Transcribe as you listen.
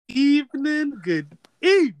Good evening,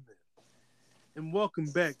 and welcome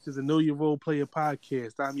back to the Know Your Role Player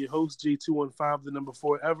podcast. I'm your host, J215, the number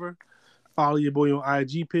 4 ever. Follow your boy on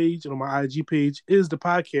IG page, and on my IG page is the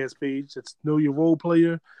podcast page. That's Know Your Role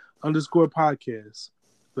Player _podcast.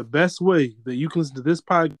 The best way that you can listen to this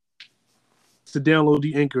podcast is to download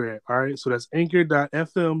the Anchor app. All right, so that's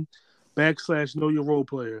anchor.fm/Know Your Role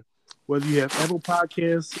Player. Whether you have Apple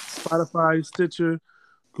Podcasts, Spotify, Stitcher,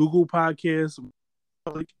 Google Podcasts,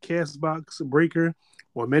 Castbox, Breaker,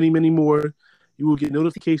 or many, many more, you will get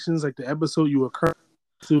notifications like the episode you are currently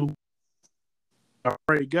to. All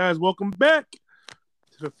right, guys, welcome back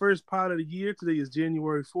to the first pod of the year. Today is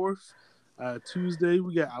January 4th, Tuesday.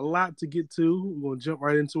 We got a lot to get to. We're going to jump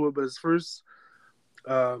right into it, but first,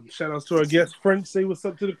 shout outs to our guest, Frank. Say what's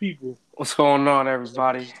up to the people. What's going on,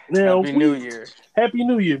 everybody? Now, Happy New Year. Happy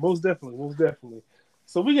New Year, most definitely.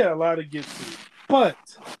 So we got a lot to get to, but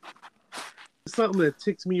something that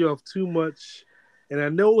ticks me off too much, and I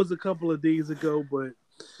know it was a couple of days ago, but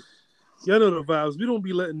y'all know the vibes. We don't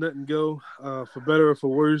be letting nothing go, for better or for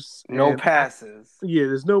worse. No passes.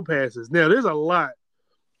 There's no passes. Now, there's a lot.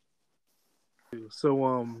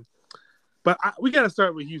 So, but we got to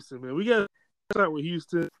start with Houston, man. We got to start with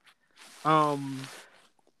Houston.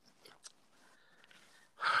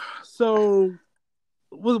 So,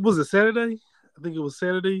 was it Saturday? I think it was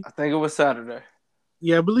Saturday.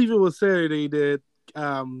 Yeah, I believe it was Saturday that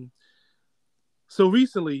so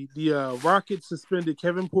recently the Rockets suspended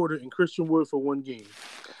Kevin Porter and Christian Wood for one game.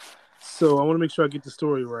 So I want to make sure I get the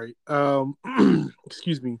story right.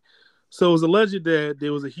 Excuse me. So it was alleged that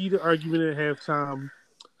there was a heated argument at halftime.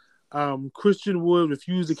 Christian Wood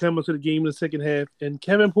refused to come into the game in the second half, and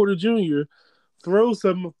Kevin Porter Jr. throws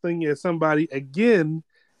something at somebody again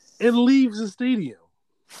and leaves the stadium.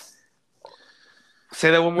 Say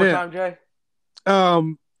that one more time, Jay. I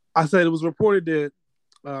said it was reported that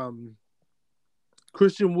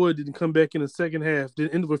Christian Wood didn't come back in the second half,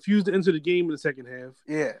 refused to enter the game in the second half.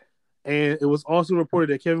 Yeah. And it was also reported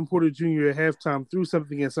that Kevin Porter Jr. at halftime threw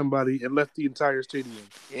something at somebody and left the entire stadium.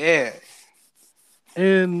 Yeah.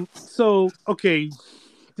 And so, okay,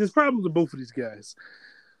 there's problems with both of these guys.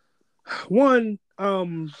 One, I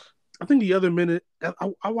think the other minute,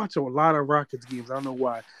 I watch a lot of Rockets games. I don't know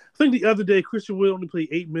why. I think the other day, Christian Wood only played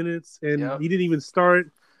 8 minutes, and he didn't even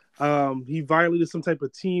start. He violated some type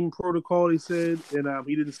of team protocol, he said, and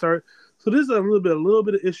he didn't start. So this is a little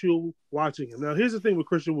bit of issue watching him. Now, here's the thing with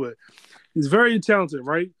Christian Wood. He's very talented,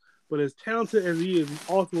 right? But as talented as he is, he's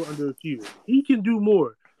also underachieving. He can do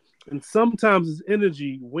more. And sometimes his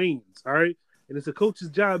energy wanes, all right? And it's a coach's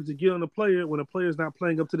job to get on a player when a player is not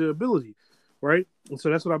playing up to their ability, right? And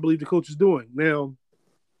so that's what I believe the coach is doing. Now,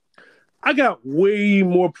 I got way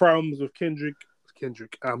more problems with Kevin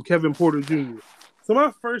Porter Jr. So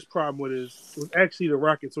my first problem with this was actually the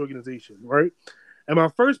Rockets organization, right? And my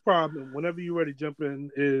first problem, whenever you're ready to jump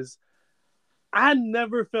in, is I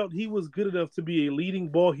never felt he was good enough to be a leading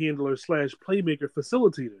ball handler / playmaker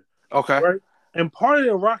facilitator. Okay. Right? And part of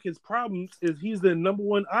the Rockets' problems is he's the number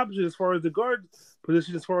one option as far as the guard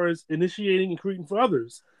position, as far as initiating and creating for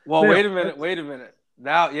others. Well, now, wait a minute.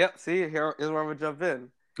 Now, see, here's where I'm going to jump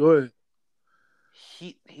in. Go ahead.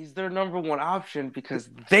 He's their number one option because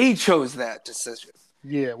they chose that decision.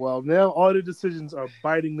 Yeah, well, now all the decisions are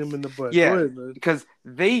biting them in the butt. Yeah, Go ahead, man. Because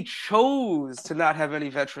they chose to not have any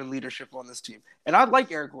veteran leadership on this team. And I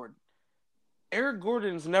like Eric Gordon. Eric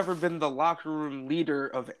Gordon's never been the locker room leader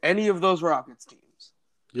of any of those Rockets teams.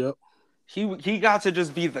 Yep. He got to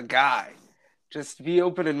just be the guy. Just be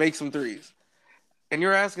open and make some threes. And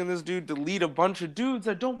you're asking this dude to lead a bunch of dudes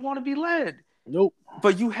that don't want to be led. Nope.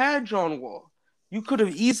 But you had John Wall. You could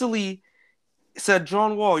have easily said,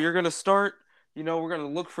 John Wall, you're going to start. We're going to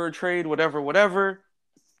look for a trade, whatever.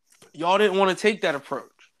 Y'all didn't want to take that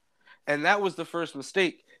approach. And that was the first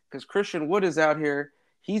mistake because Christian Wood is out here.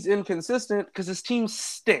 He's inconsistent because his team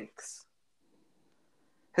stinks.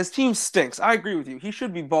 I agree with you. He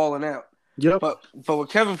should be balling out. Yep. But with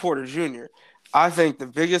Kevin Porter Jr., I think the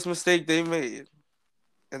biggest mistake they made,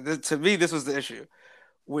 and to me, this was the issue,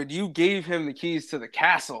 when you gave him the keys to the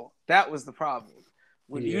castle, that was the problem.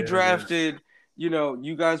 When you drafted,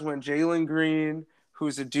 you guys went Jalen Green,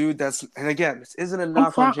 who's a dude that's, and again, this isn't a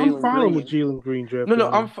knock on Jalen Green. I'm fine with Jalen Green draft.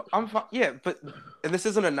 No, I'm fine. Yeah, and this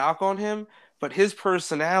isn't a knock on him, but his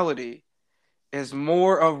personality is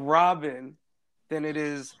more of Robin than it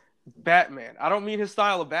is Batman. I don't mean his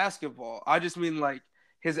style of basketball. I just mean like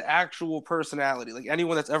his actual personality. Like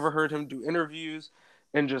anyone that's ever heard him do interviews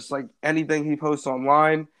and just like anything he posts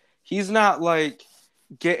online, he's not like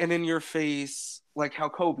getting in your face like how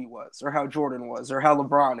Kobe was, or how Jordan was, or how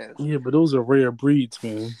LeBron is. Yeah, but those are rare breeds,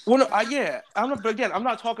 man. Well, no, but again, I'm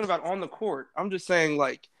not talking about on the court. I'm just saying,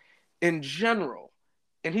 like, in general.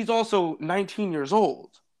 And he's also 19 years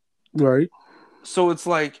old. Right. So it's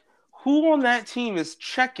like, who on that team is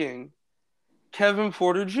checking Kevin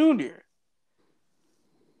Porter Jr.?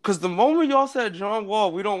 Because the moment y'all said, John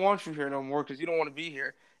Wall, we don't want you here no more because you don't want to be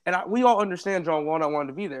here. And we all understand John Wall not wanting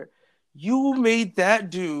to be there. You made that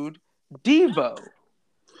dude Devo.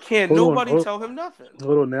 Can't nobody tell him nothing.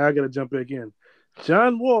 Hold on, now I got to jump back in.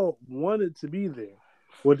 John Wall wanted to be there.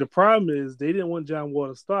 What the problem is, they didn't want John Wall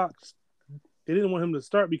to start. They didn't want him to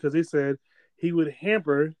start because they said he would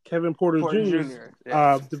hamper Kevin Porter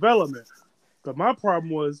Jr.'s development. But my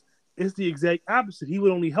problem was, it's the exact opposite. He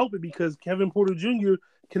would only help it because Kevin Porter Jr.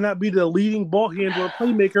 cannot be the leading ball handler or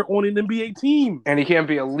playmaker on an NBA team. And he can't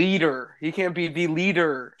be a leader. He can't be the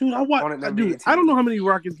leader. Dude, I don't know how many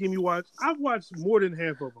Rockets games you watch. I've watched more than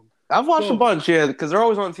half of them. I've watched a bunch, yeah, because they're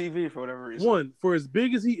always on TV for whatever reason. One, for as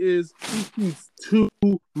big as he is, he shoots too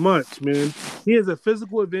much, man. He has a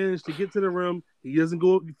physical advantage to get to the rim. He doesn't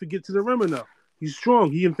get to the rim enough. He's strong.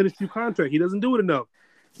 He can finish through contract. He doesn't do it enough.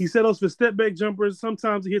 He settles for step-back jumpers.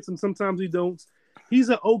 Sometimes he hits them, sometimes he don't. He's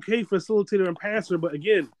an okay facilitator and passer, but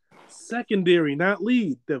again, secondary, not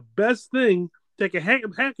lead. The best thing that can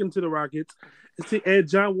hack into the Rockets is to add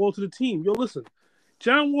John Wall to the team. Yo, listen,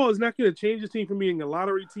 John Wall is not going to change his team from being a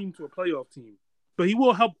lottery team to a playoff team, but he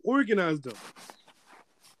will help organize them.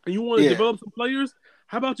 And you want to develop some players?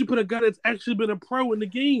 How about you put a guy that's actually been a pro in the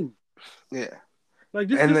game? Yeah. Like,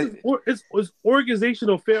 it's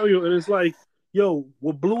organizational failure, and it's like, yo,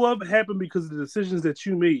 what blew up happened because of the decisions that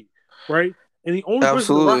you made, right? And the only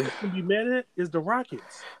person the Rockets can be mad at is the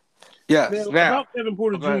Rockets. Yes. Now about Kevin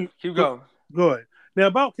Porter Jr. Keep going. Go ahead. Now,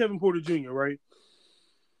 about Kevin Porter Jr., right?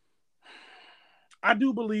 I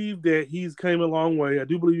do believe that he's came a long way. I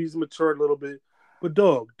do believe he's matured a little bit. But,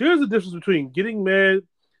 dog, there's a difference between getting mad.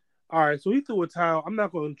 All right, so he threw a towel. I'm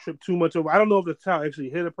not going to trip too much over. I don't know if the towel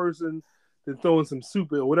actually hit a person than throwing some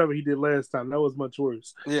soup or whatever he did last time. That was much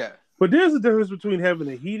worse. Yeah. But there's a difference between having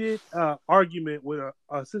a heated argument with an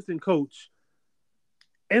assistant coach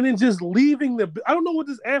and then just leaving the – I don't know what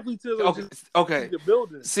this athlete is. Okay. The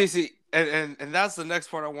building. See, and that's the next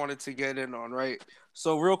part I wanted to get in on, right?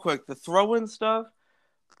 So real quick, the throw-in stuff,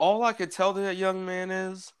 all I could tell that young man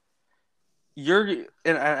is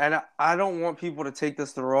and I don't want people to take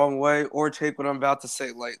this the wrong way or take what I'm about to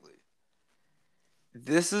say lightly.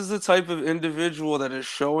 This is the type of individual that is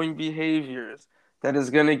showing behaviors that is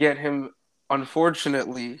going to get him,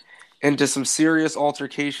 unfortunately, into some serious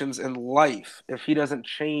altercations in life if he doesn't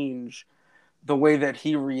change the way that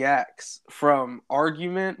he reacts from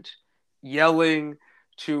argument, yelling,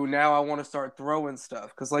 to now I want to start throwing stuff.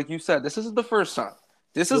 Because like you said, this isn't the first time.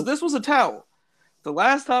 This was a towel. The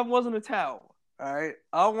last time wasn't a towel. All right?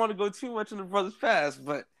 I don't want to go too much in the brother's past,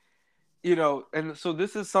 but, you know, and so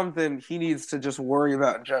this is something he needs to just worry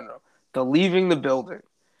about in general. The leaving the building.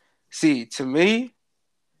 See, to me,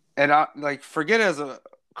 and I like forget as a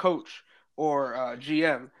coach or a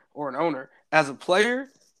GM or an owner, as a player,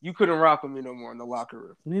 you couldn't rock with me no more in the locker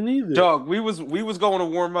room. Me neither. Dog, we was going to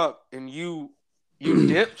warm up and you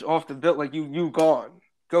dipped off the bill, like you gone,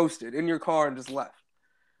 ghosted in your car and just left.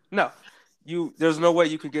 No, there's no way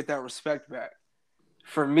you could get that respect back.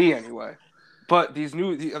 For me anyway. But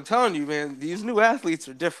I'm telling you, man, these new athletes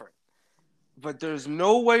are different. But there's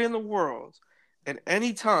no way in the world at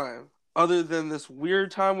any time other than this weird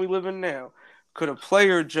time we live in now could a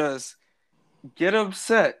player just get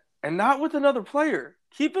upset, and not with another player.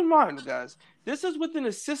 Keep in mind, guys, this is with an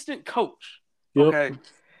assistant coach. Yep. Okay?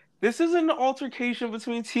 This isn't an altercation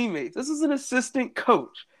between teammates. This is an assistant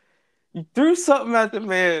coach. You threw something at the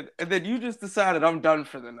man, and then you just decided, I'm done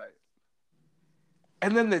for the night.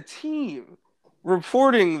 And then the team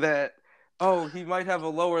reporting that, oh, he might have a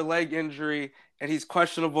lower leg injury and he's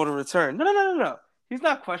questionable to return. No. He's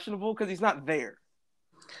not questionable because he's not there.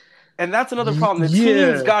 And that's another problem. The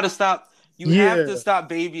team's got to stop. You have to stop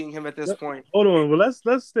babying him at this point. Hold on. Well,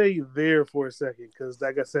 let's stay there for a second because,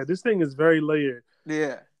 like I said, this thing is very layered.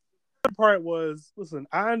 Yeah. The other part was, listen,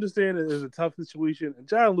 I understand it is a tough situation, and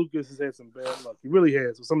John Lucas has had some bad luck. He really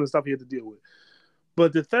has with some of the stuff he had to deal with.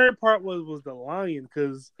 But the third part was the lying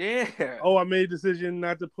because, I made a decision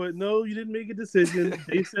not to put. No, you didn't make a decision.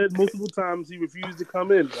 They said multiple times he refused to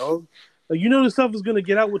come in, dog. Like, you know, the stuff is going to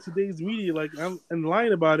get out with today's media. Like, I'm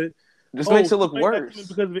lying about it. This makes it look worse.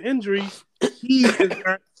 Because of an injury, he is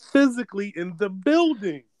not physically in the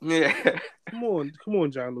building. Yeah. Come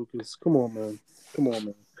on, John Lucas. Come on, man.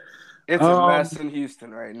 It's a mess in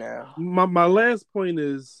Houston right now. My last point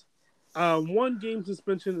is, 1 game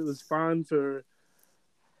suspension is fine for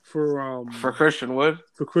For Christian Wood.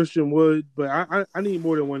 For Christian Wood, but I need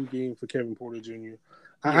more than one game for Kevin Porter Jr.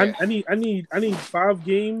 I need 5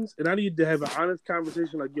 games, and I need to have an honest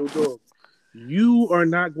conversation. Like, yo, dog, you are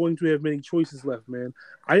not going to have many choices left, man.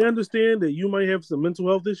 I understand that you might have some mental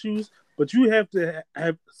health issues, but you have to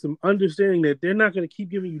have some understanding that they're not going to keep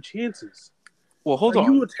giving you chances. Well, hold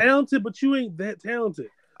on. You are talented, but you ain't that talented.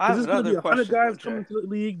 There's going to be 100 guys coming to the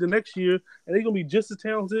league the next year, and they're going to be just as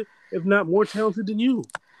talented, if not more talented than you.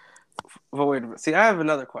 But wait a minute. See, I have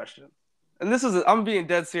another question. And I'm being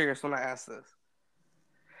dead serious when I ask this.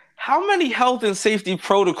 How many health and safety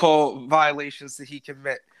protocol violations did he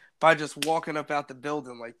commit by just walking up out the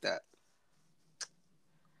building like that?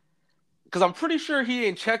 Because I'm pretty sure he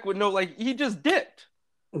ain't checked with he just dipped.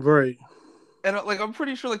 Right. And I'm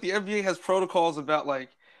pretty sure the NBA has protocols about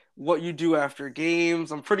what you do after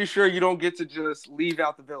games. I'm pretty sure you don't get to just leave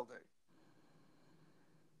out the building.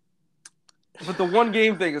 But the one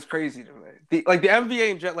game thing is crazy to me. The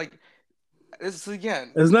NBA and Jet this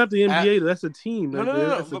again. It's not the NBA. That's a team.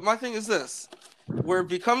 No. But my thing is this: where it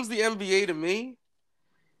becomes the NBA to me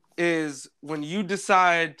is when you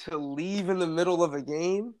decide to leave in the middle of a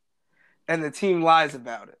game, and the team lies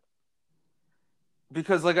about it.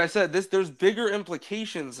 Because, like I said, there's bigger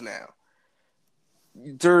implications now.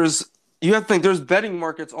 You have to think there's betting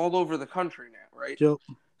markets all over the country now, right? Yep.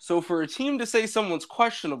 So for a team to say someone's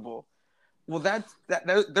questionable, well,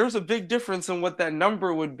 there's a big difference in what that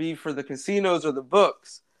number would be for the casinos or the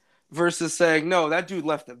books versus saying, no, that dude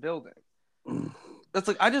left the building. That's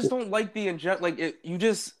I just don't like the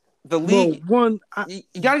the league. Well,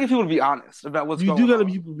 you got to get people to be honest about what's going on. You do got to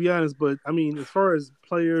get people to be honest, but I mean, as far as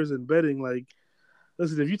players and betting,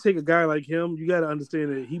 listen, if you take a guy like him, you got to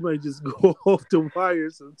understand that he might just go off the wire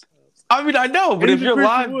sometimes. I mean, I know, but if you're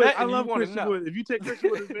live betting, I love Christian Wood. If you take Christian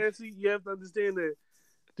Wood as fantasy, you have to understand that,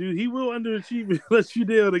 dude, he will underachieve and let you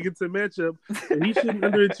down against a matchup, and he shouldn't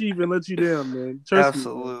underachieve and let you down, man. Trust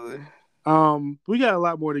Absolutely. Me. We got a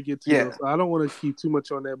lot more to get to, so I don't want to keep too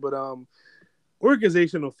much on that, but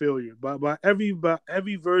organizational failure by every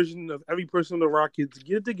version of every person on the Rockets.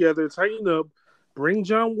 Get it together, tighten up, bring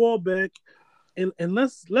John Wall back, and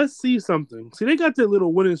let's see something. See, they got that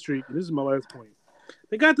little winning streak, and this is my last point.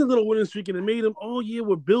 They got the little winning streak, and it made them, oh yeah,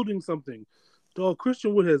 we're building something. Dog,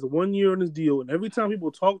 Christian Wood has 1 year on his deal, and every time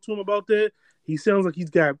people talk to him about that, he sounds like he's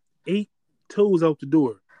got 8 toes out the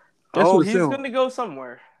door. He's going to go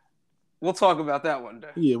somewhere. We'll talk about that one day.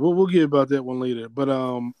 Yeah, we'll get about that one later. But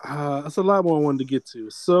that's a lot more I wanted to get to.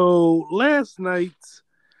 So last night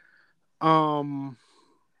the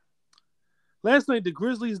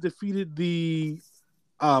Grizzlies defeated the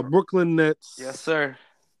Brooklyn Nets. Yes, sir.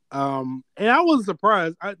 And I was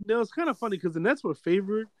surprised. It was kind of funny because the Nets were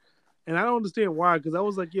favored, and I don't understand why. Because I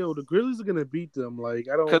was like, yo, the Grizzlies are gonna beat them.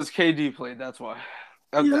 Because KD played. That's why.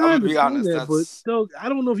 I'm gonna be honest. But still, I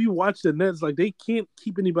don't know if you watch the Nets. They can't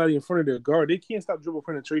keep anybody in front of their guard. They can't stop dribble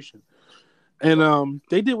penetration. And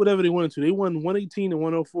they did whatever they wanted to. They won 118 and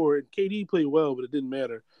 104. And KD played well, but it didn't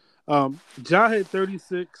matter. Ja had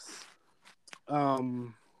 36.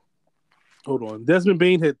 Hold on. Desmond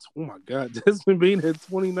Bain had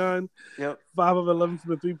 29. Yep. 5 of 11 from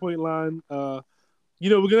the 3-point line.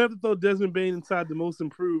 We're gonna have to throw Desmond Bain inside the most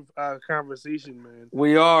improved conversation, man.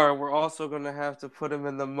 We are. We're also gonna have to put him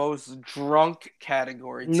in the most drunk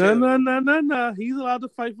category too. No. He's allowed to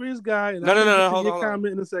fight for his guy. No. Hold on.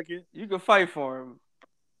 Comment in a second. You can fight for him,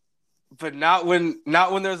 but not when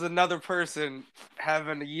there's another person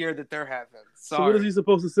having a year that they're having. Sorry. So what is he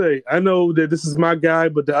supposed to say? I know that this is my guy,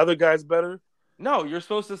 but the other guy's better. No, you're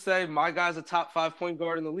supposed to say my guy's a top 5 point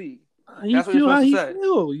guard in the league. That's what you're supposed to say.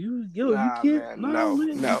 You can't. Man, no.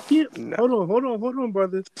 You can't. Hold on,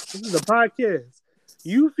 brother. This is a podcast.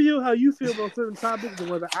 You feel how you feel about certain topics, and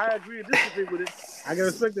whether I agree or disagree with it, I can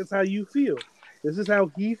respect that's how you feel. This is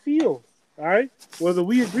how he feels. All right? Whether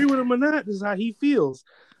we agree with him or not, this is how he feels.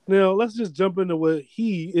 Now, let's just jump into what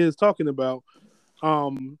he is talking about.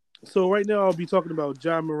 So right now I'll be talking about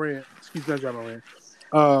Desmond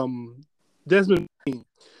Bain.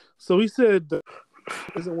 So he said that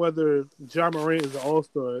it isn't whether Ja Morant is an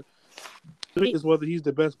all-star, it's whether he's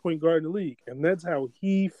the best point guard in the league. And that's how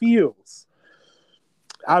he feels.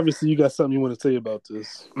 Obviously, you got something you want to say about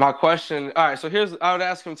this. My question, all right, so I would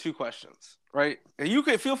ask him 2 questions, right? And you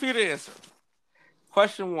can feel free to answer.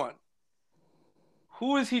 Question 1.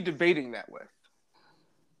 Who is he debating that with?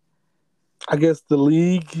 I guess the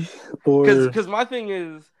league, or because my thing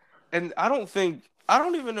is, and I don't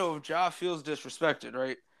even know if Ja feels disrespected,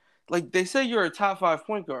 right? They say you're a top 5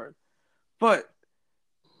 point guard, but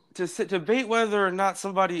to debate whether or not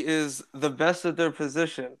somebody is the best at their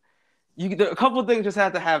position, a couple of things just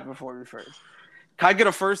have to happen for you first. Can I get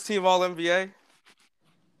a first team All NBA?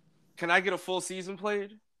 Can I get a full season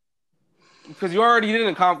played? Because you already didn't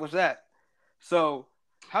accomplish that. So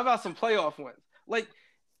how about some playoff wins? Like,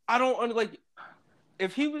 I don't like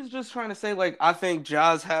if he was just trying to say like I think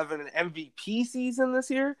Ja's having an MVP season this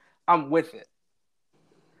year, I'm with it.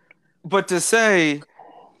 But to say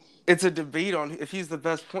it's a debate on if he's the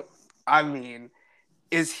best point, I mean,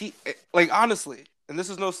 is he like honestly? And this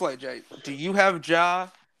is no slight, Jay. Do you have Ja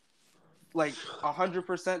like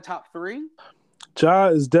 100% top 3? Ja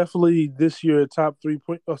is definitely this year top 3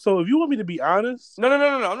 point. So if you want me to be honest, No.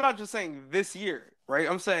 I'm not just saying this year, right?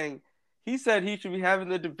 I'm saying he said he should be having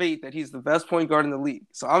the debate that he's the best point guard in the league.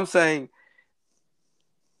 So I'm saying,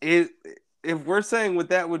 if we're saying what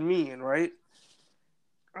that would mean, right?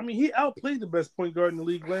 I mean, he outplayed the best point guard in the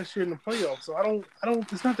league last year in the playoffs. So I don't.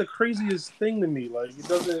 It's not the craziest thing to me. Like it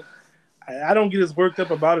doesn't. I don't get as worked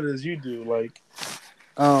up about it as you do. Like,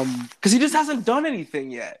 because he just hasn't done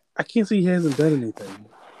anything yet. I can't say he hasn't done anything.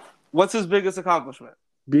 What's his biggest accomplishment?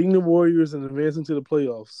 Being the Warriors and advancing to the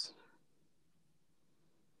playoffs.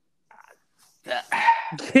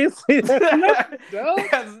 Can't say that's nothing, dog.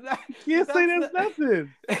 Can't say that's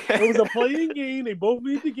nothing. It was a playing game. They both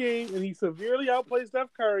made the game, and he severely outplayed Steph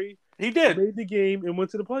Curry. He did. Made the game and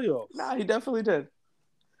went to the playoffs. Nah, he definitely did.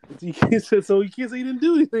 So he can't say he didn't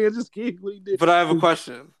do anything. I just gave what he did. But I have a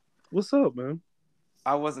question. What's up, man?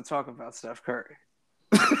 I wasn't talking about Steph Curry.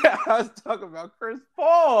 I was talking about Chris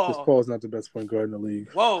Paul. Chris Paul's not the best point guard in the league.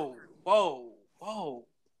 Whoa.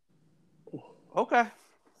 Okay.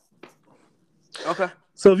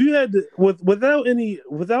 So if you had to, without any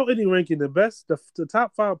ranking, the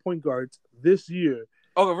top 5 point guards this year.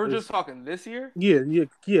 Okay, we're just talking this year. Yeah.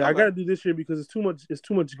 Okay. I gotta do this year because it's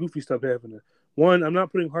too much goofy stuff happening. One, I'm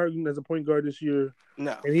not putting Harden as a point guard this year.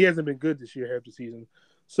 No, and he hasn't been good this year half the season.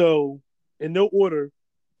 So in no order,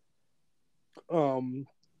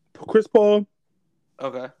 Chris Paul.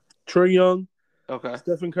 Okay. Trae Young. Okay.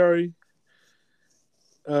 Stephen Curry.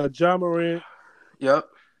 Ja Morant. Yep.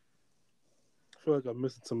 I feel like I'm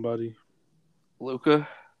missing somebody. Luka.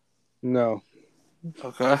 No.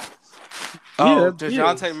 Okay.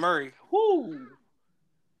 DeJounte Murray. Woo.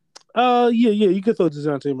 Yeah. You could throw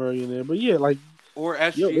DeJounte Murray in there, but yeah, like or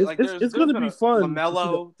SG. It's going to be fun.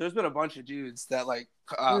 LaMelo. There's been a bunch of dudes that like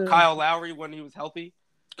Kyle Lowry when he was healthy.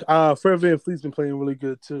 Fred VanVleet's been playing really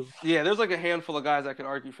good too. Yeah, there's like a handful of guys I could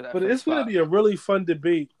argue for that. But it's going to be a really fun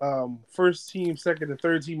debate. First team, second, and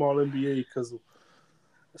third team All NBA because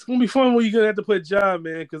it's going to be fun when you're going to have to play Ja,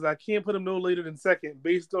 man, because I can't put him no later than second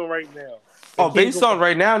based on right now. Based on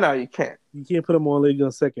right now, you can't. You can't put him on later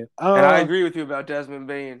than second. And I agree with you about Desmond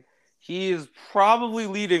Bane. He is probably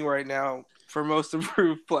leading right now for most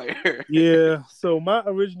improved player. Yeah. So my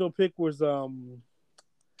original pick was I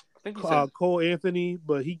think Cole Anthony,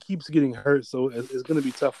 but he keeps getting hurt, so it's going to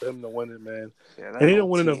be tough for him to win it, man. Yeah, and he don't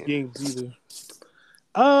win enough games either.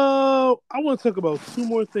 I want to talk about 2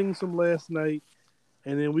 more things from last night,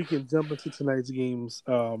 and then we can jump into tonight's games.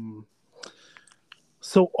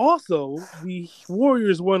 So also, the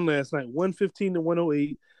Warriors won last night,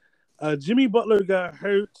 115-108. Jimmy Butler got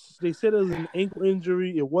hurt. They said it was an ankle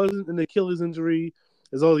injury. It wasn't an Achilles injury,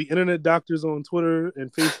 as all the internet doctors on Twitter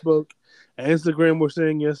and Facebook and Instagram were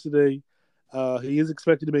saying yesterday. He is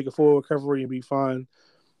expected to make a full recovery and be fine.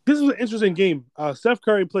 This was an interesting game. Steph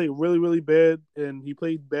Curry played really, really bad, and he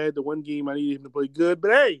played bad the one game I needed him to play good.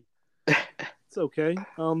 But hey, it's okay.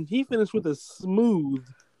 He finished with a smooth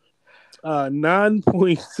 9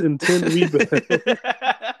 points and 10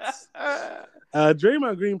 rebounds.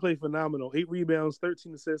 Draymond Green played phenomenal. 8 rebounds,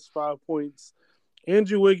 13 assists, 5 points.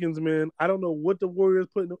 Andrew Wiggins, man, I don't know what the Warriors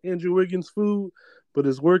put in Andrew Wiggins' food, but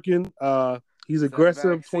it's working. He's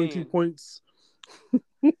aggressive, 22 points.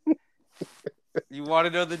 You want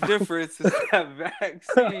to know the difference? It's that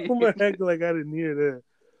vaccine. I'm gonna act like I didn't hear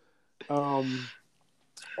that.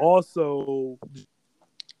 Also,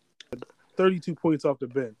 32 points off the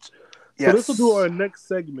bench. Yes. So this will do our next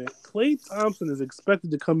segment. Klay Thompson is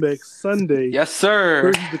expected to come back Sunday. Yes, sir.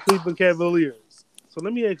 Versus the Cleveland Cavaliers. So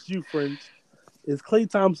let me ask you, French, is Klay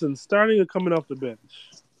Thompson starting or coming off the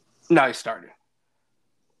bench? No, he's starting.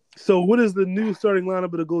 So what is the new starting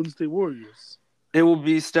lineup of the Golden State Warriors? It will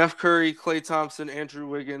be Steph Curry, Klay Thompson, Andrew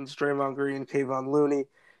Wiggins, Draymond Green, Kayvon Looney,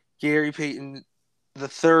 Gary Payton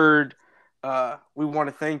III. We want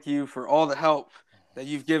to thank you for all the help that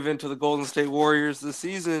you've given to the Golden State Warriors this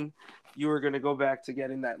season. You are going to go back to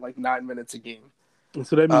getting that 9 minutes a game. And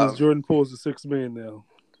so that means Jordan Poole is the 6th man now.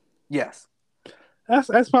 Yes.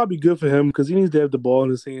 That's probably good for him because he needs to have the ball in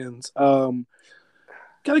his hands.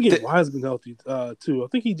 Got to get Wiseman healthy too. I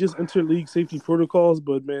think he just entered league safety protocols,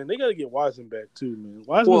 but man, they got to get Wiseman back too, man.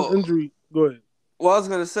 Wiseman's injury. Go ahead. Well, I was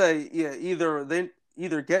gonna say, yeah,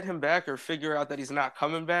 either get him back or figure out that he's not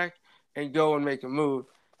coming back and go and make a move.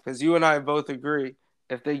 Because you and I both agree,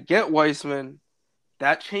 if they get Weissman,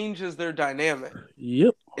 that changes their dynamic.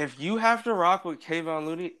 Yep. If you have to rock with Kayvon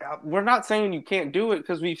Looney, we're not saying you can't do it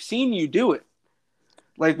because we've seen you do it.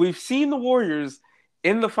 Like, we've seen the Warriors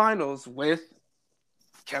in the finals with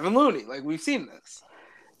Kevin Looney. Like, we've seen this.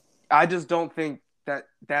 I just don't think that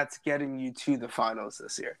that's getting you to the finals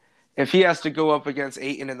this year. If he has to go up against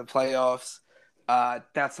Ayton in the playoffs,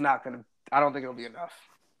 that's not going to – I don't think it'll be enough,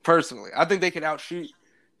 personally. I think they can outshoot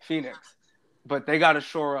Phoenix, but they got to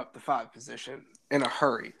shore up the 5 position in a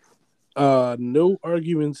hurry. No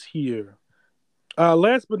arguments here.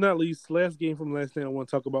 Last but not least, last game from last night I want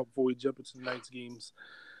to talk about before we jump into tonight's games.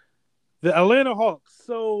 The Atlanta Hawks.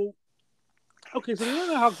 So the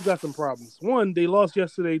Atlanta Hawks got some problems. One, they lost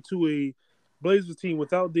yesterday to a Blazers team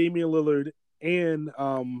without Damian Lillard and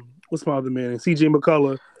what's my other man? CJ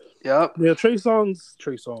McCullough. Yep. Yeah, Trae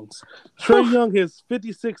Young has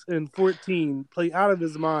 56 and 14, play out of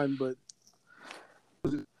his mind, but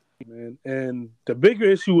man. And the bigger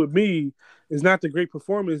issue with me is not the great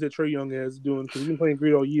performance that Trae Young has doing because he's been playing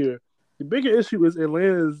great all year. The bigger issue is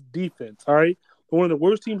Atlanta's defense. All right, they're one of the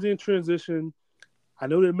worst teams in transition. I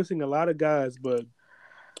know they're missing a lot of guys, but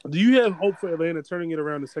do you have hope for Atlanta turning it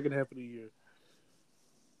around the second half of the year?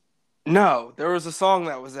 No, there was a song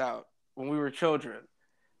that was out when we were children.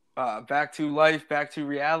 Back to life, back to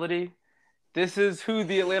reality. This is who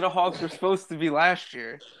the Atlanta Hawks were supposed to be last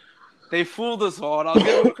year. They fooled us all, and I'll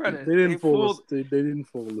give them credit. They didn't fool us. They didn't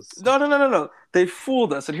fool us. No. They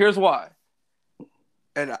fooled us, and here's why.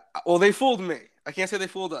 And they fooled me. I can't say they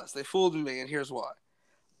fooled us. They fooled me, and here's why.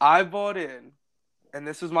 I bought in, and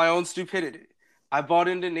this is my own stupidity. I bought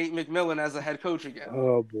into Nate McMillan as a head coach again.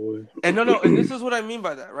 Oh boy. And and this is what I mean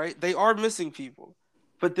by that, right? They are missing people,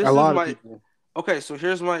 but this a is lot my of people. Okay. So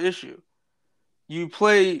here's my issue. You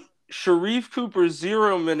play Sharif Cooper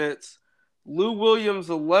 0 minutes, Lou Williams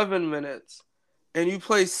 11 minutes, and you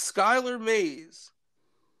play Skylar Mays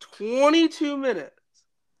 22 minutes.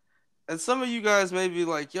 And some of you guys may be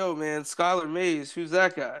like, yo, man, Skylar Mays, who's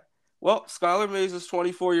that guy? Well, Skylar Mays is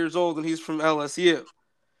 24 years old, and he's from LSU.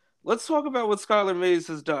 Let's talk about what Skylar Mays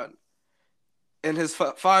has done in his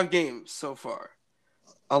 5 games so far.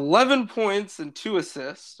 11 points and 2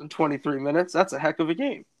 assists in 23 minutes. That's a heck of a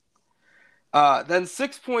game. Then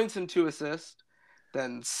 6 points and 2 assists.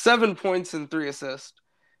 Then 7 points and 3 assists.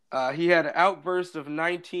 He had an outburst of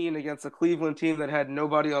 19 against a Cleveland team that had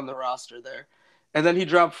nobody on the roster there. And then he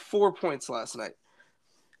dropped 4 points last night.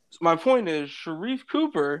 So my point is, Sharif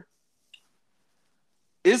Cooper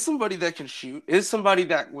is somebody that can shoot, is somebody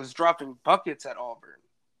that was dropping buckets at Auburn,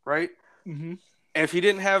 right? Mm-hmm. If he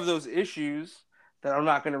didn't have those issues that I'm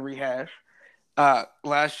not going to rehash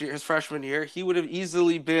last year, his freshman year, he would have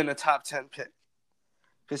easily been a top 10 pick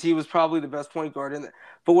because he was probably the best point guard in there.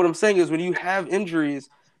 But what I'm saying is when you have injuries,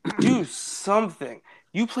 do something.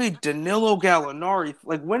 You played Danilo Gallinari.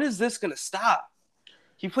 Like, when is this going to stop?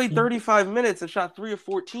 He played 35 minutes and shot 3 of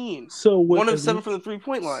 14. So 1 of 7 from the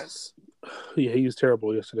 3-point line. Yeah, he was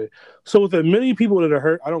terrible yesterday. So with the many people that are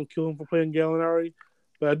hurt, I don't kill him for playing Gallinari,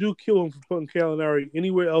 but I do kill him for putting Gallinari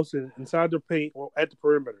anywhere else inside the paint or at the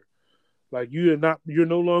perimeter. Like, you're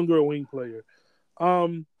no longer a wing player.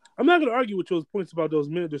 I'm not going to argue with those points about those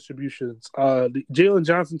minute distributions. Jalen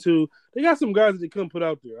Johnson too. They got some guys that they couldn't put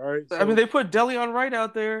out there. All right. So, I mean, they put Deleon Wright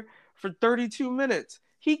out there for 32 minutes.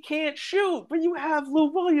 He can't shoot, but you have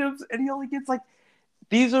Lou Williams, and he only gets like.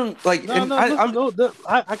 These are like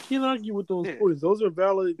I can't argue with those points. Those are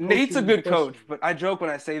valid. Nate's a good coach, but I joke when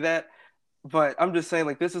I say that. But I'm just saying,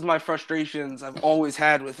 like, this is my frustrations I've always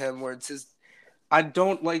had with him, where it's his. I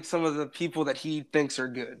don't like some of the people that he thinks are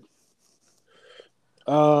good.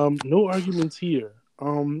 No arguments here.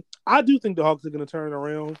 I do think the Hawks are going to turn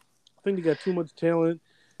around. I think they got too much talent.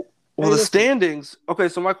 Well, the standings. Okay,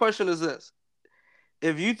 so my question is this: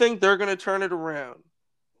 if you think they're going to turn it around,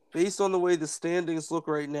 based on the way the standings look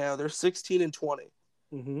right now, they're 16 and 20.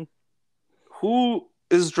 Mm-hmm. Who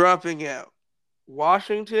is dropping out?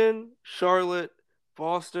 Washington, Charlotte,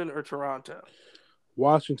 Boston, or Toronto?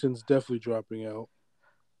 Washington's definitely dropping out.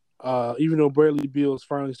 Even though Bradley Beal is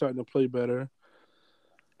finally starting to play better.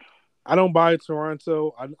 I don't buy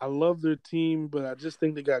Toronto. I love their team, but I just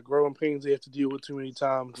think they got growing pains they have to deal with too many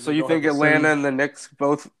times. So you think Atlanta and the Knicks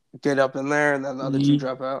both get up in there and then the other two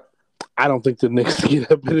drop out? I don't think the Knicks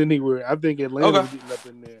get up in anywhere. I think Atlanta's getting up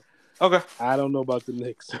in there. Okay. I don't know about the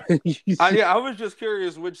Knicks. I was just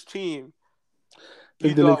curious which team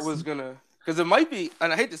you thought was going to – because it might be –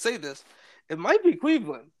 and I hate to say this – it might be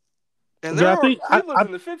Cleveland. And Yeah, Cleveland's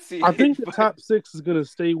in the fifth seed. I think the but top 6 is gonna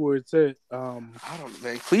stay where it's at. I don't,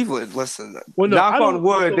 man. Cleveland, listen. Well, no, knock I don't. on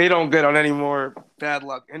wood, So, they don't get on any more bad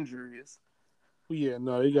luck injuries. yeah,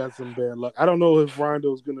 no, they got some bad luck. I don't know if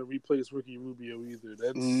Rondo's gonna replace Ricky Rubio either.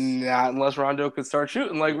 That's Not unless Rondo could start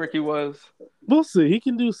shooting like Ricky was. we'll see. He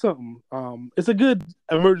can do something. It's a good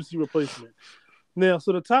emergency replacement. Now,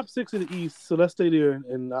 so the top 6 in the East. So let's stay there,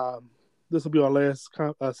 and this will be our last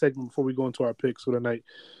segment before we go into our picks for the night.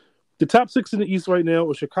 The top 6 in the East right now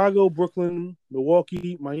are Chicago, Brooklyn,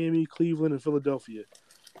 Milwaukee, Miami, Cleveland, and Philadelphia.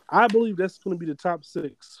 I believe that's going to be the top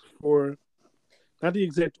 6 for not the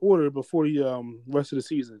exact order, but for the rest of the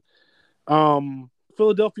season.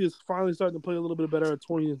 Philadelphia is finally starting to play a little bit better at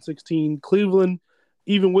 20 and 16. Cleveland,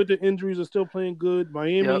 even with the injuries, are still playing good.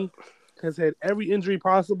 Miami has had every injury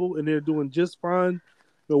possible, and they're doing just fine.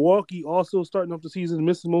 Milwaukee also starting off the season,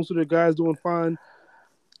 missing most of their guys, doing fine.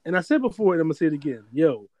 And I said before, and I'm going to say it again.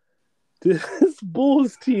 Yo, this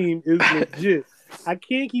Bulls team is legit. I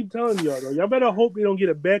can't keep telling y'all, though. Y'all better hope they don't get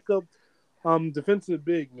a backup defensive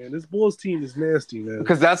big, man. This Bulls team is nasty, man.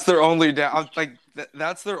 Because that's their only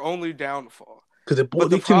that's their only downfall. Because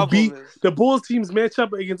the Bulls teams match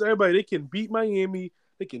up against everybody. They can beat Miami.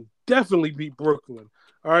 They can definitely beat Brooklyn.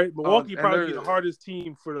 All right, Milwaukee probably be the hardest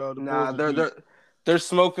team for the Bulls. They're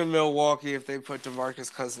smoking Milwaukee if they put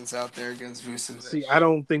DeMarcus Cousins out there against Vucevic. See, I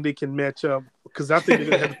don't think they can match up because I think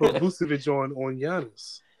they're gonna have to put Vucevic on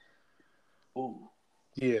Giannis. Ooh,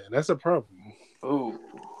 yeah, that's a problem. Ooh.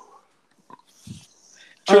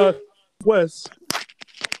 West,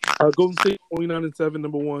 Golden State 29-7,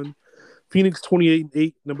 number 1. Phoenix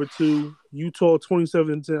 28-8, number 2. Utah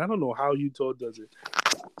 27-10. I don't know how Utah does it.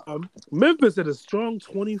 Memphis at a strong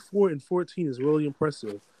 24-14 is really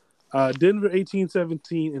impressive. Denver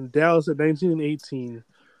 18-17 and Dallas at 19-18.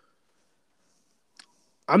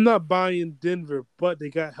 I'm not buying Denver, but they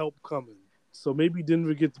got help coming. So maybe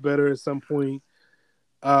Denver gets better at some point.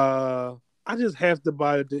 I just have to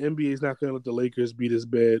buy it. The NBA is not going to let the Lakers be this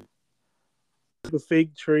bad. A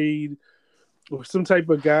fake trade or some type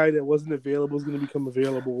of guy that wasn't available is going to become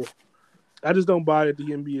available. I just don't buy it. The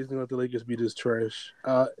NBA is going to let the Lakers be this trash.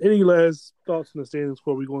 Any last thoughts on the standings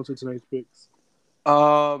before we go into tonight's picks?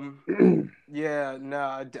 Yeah,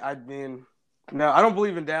 no, I mean, no, I don't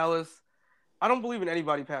believe in Dallas. I don't believe in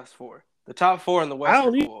anybody past 4. The top 4 in the West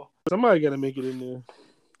are cool. Somebody got to make it in there.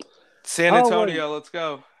 San Antonio, let's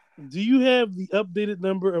go. Do you have the updated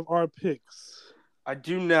number of our picks? I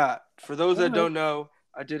do not. For those that don't know,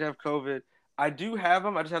 I did have COVID. I do have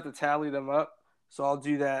them. I just have to tally them up. So I'll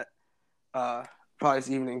do that probably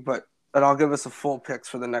this evening. And I'll give us a full picks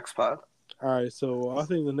for the next pod. All right. So I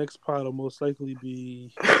think the next pod will most likely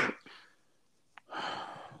be,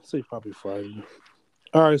 say probably Friday.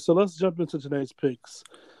 All right. So let's jump into tonight's picks.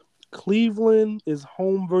 Cleveland is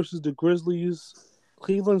home versus the Grizzlies.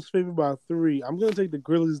 Cleveland's favored by 3. I'm going to take the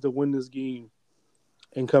Grizzlies to win this game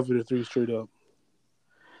and cover the 3 straight up.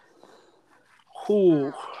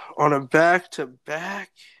 Ooh, on a back-to-back?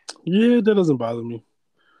 Yeah, that doesn't bother me.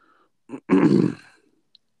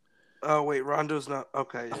 Oh, wait, Rondo's not...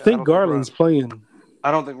 Okay. Yeah, I think Garland's playing. I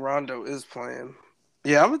don't think Rondo is playing.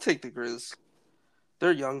 Yeah, I'm going to take the Grizz. They're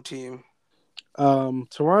a young team.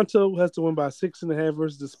 Toronto has to win by 6.5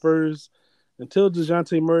 versus the Spurs. Until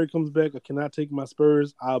DeJounte Murray comes back, I cannot take my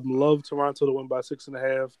Spurs. I love Toronto to win by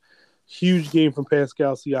 6.5. Huge game from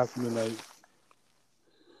Pascal Siakam tonight.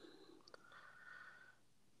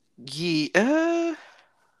 Yeah.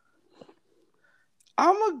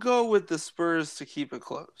 I'm going to go with the Spurs to keep it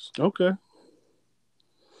close. Okay.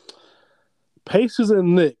 Pacers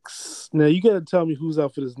and Knicks. Now, you got to tell me who's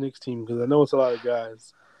out for this Knicks team because I know it's a lot of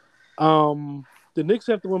guys. The Knicks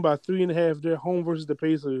have to win by 3.5. They're home versus the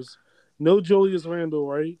Pacers. No Julius Randle,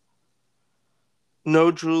 right?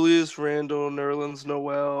 No Julius Randle, Nerlens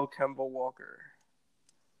Noel, Kemba Walker.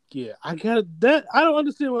 Yeah, I got that. I don't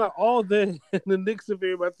understand why all that and the Knicks are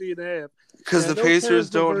favored by 3.5. Because the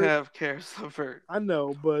Pacers don't have Caris LeVert. I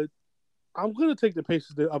know, but I'm gonna take the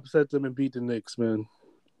Pacers to upset them and beat the Knicks, man.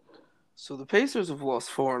 So the Pacers have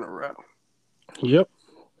lost 4 in a row. Yep.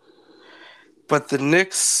 But the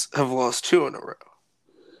Knicks have lost 2 in a row.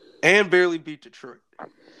 And barely beat Detroit.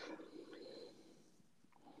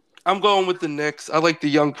 I'm going with the Knicks. I like the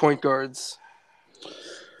young point guards.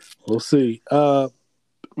 We'll see.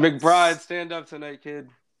 McBride, stand up tonight, kid.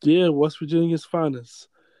 Yeah, West Virginia's finest.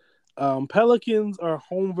 Pelicans are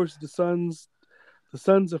home versus the Suns. The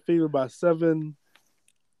Suns are favored by 7.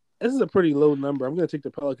 This is a pretty low number. I'm going to take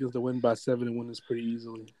the Pelicans to win by 7 and win this pretty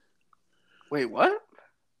easily. Wait, what?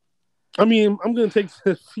 I mean, I'm going to take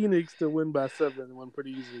the Phoenix to win by 7 and win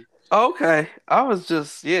pretty easily. Okay. I was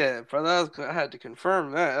just, brother. I had to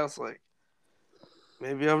confirm that. I was like,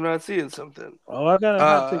 Maybe I'm not seeing something. Oh, I got a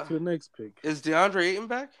hot take for the next pick. Is DeAndre Ayton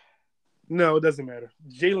back? No, it doesn't matter.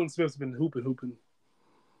 Jalen Smith's been hooping.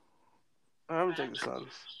 I'm gonna take the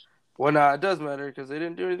Suns. Well, nah, it does matter because they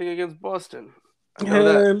didn't do anything against Boston. I know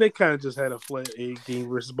Yeah, that. they kind of just had a flat A game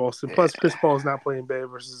versus Boston. Plus, Chris Paul's not playing bad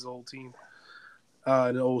versus his old team,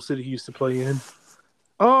 the old city he used to play in.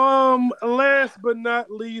 Last but not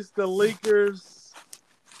least, the Lakers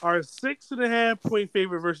are 6.5-point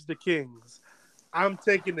favorite versus the Kings. I'm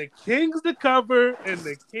taking the Kings to cover and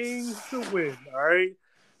the Kings to win. All right,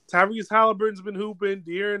 Tyrese Halliburton's been hooping.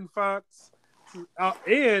 De'Aaron Fox,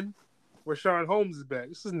 and Rashawn Holmes is back.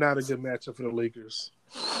 This is not a good matchup for the Lakers.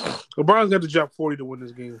 LeBron's got to drop 40 to win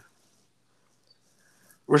this game.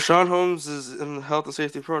 Rashawn Holmes is in health and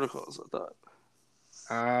safety protocols, I thought.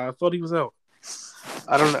 I thought he was out.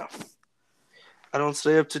 I don't know. I don't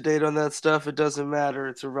stay up to date on that stuff. It doesn't matter.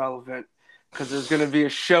 It's irrelevant because there's going to be a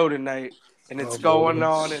show tonight, and it's going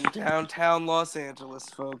on in downtown Los Angeles,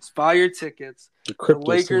 folks. Buy your tickets. The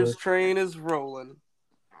Lakers train is rolling.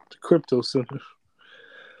 The Crypto Center.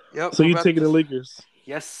 Yep. So you're taking the Lakers?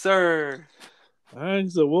 Yes, sir. All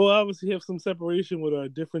right, so we'll obviously have some separation with our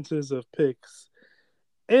differences of picks.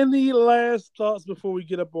 Any last thoughts before we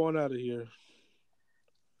get up on out of here?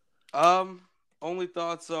 Only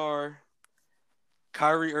thoughts are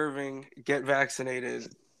Kyrie Irving, get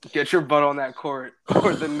vaccinated. Get your butt on that court,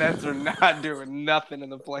 or the Nets are not doing nothing in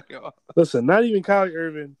the playoffs. Listen, not even Kyrie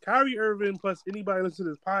Irving. Kyrie Irving plus anybody listening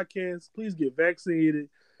to this podcast, please get vaccinated.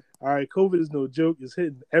 All right, COVID is no joke. It's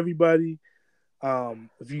hitting everybody.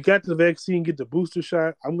 If you got the vaccine, get the booster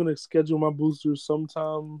shot. I'm going to schedule my boosters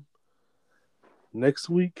sometime next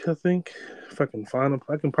week, I think. If I can find them.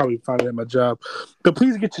 I can probably find it at my job. But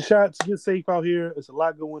please get your shots. Get safe out here. There's a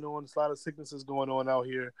lot going on. There's a lot of sicknesses going on out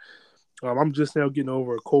here. I'm just now getting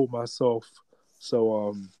over a cold myself.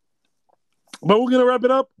 So, but we're going to wrap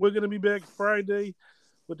it up. We're going to be back Friday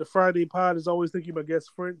with the Friday pod. As always, thank you, my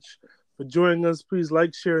guest French, for joining us. Please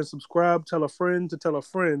like, share, and subscribe. Tell a friend to tell a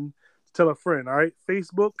friend to tell a friend. All right?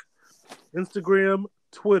 Facebook, Instagram,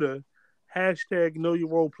 Twitter, hashtag Know Your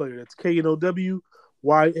Role Player. That's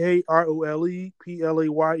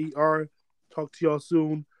KNOWYAROLEPLAYER. Talk to y'all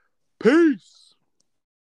soon. Peace.